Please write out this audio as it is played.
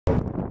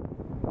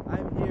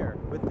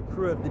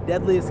crew of the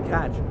Deadliest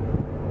Catch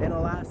in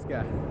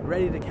Alaska,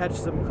 ready to catch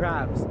some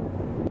crabs.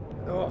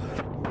 Oh,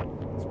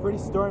 it's pretty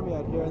stormy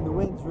out here and the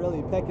wind's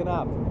really picking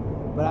up,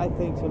 but I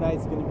think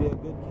tonight's going to be a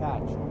good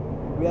catch.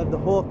 We have the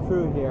whole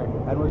crew here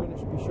and we're going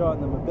to be showing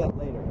them a bit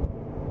later.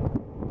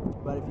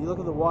 But if you look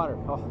at the water,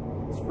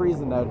 oh, it's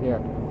freezing out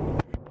here.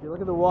 If you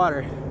look at the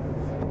water,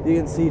 you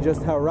can see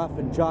just how rough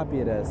and choppy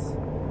it is.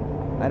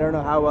 I don't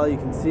know how well you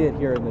can see it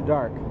here in the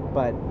dark,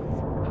 but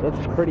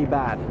it's pretty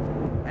bad.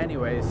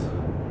 Anyways,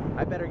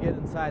 I better get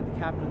inside. The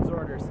captain's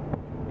orders.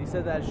 He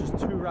said that it's just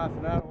too rough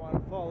and I don't want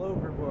to fall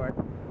overboard.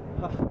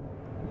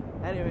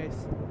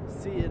 Anyways,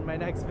 see you in my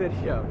next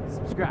video.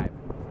 Subscribe.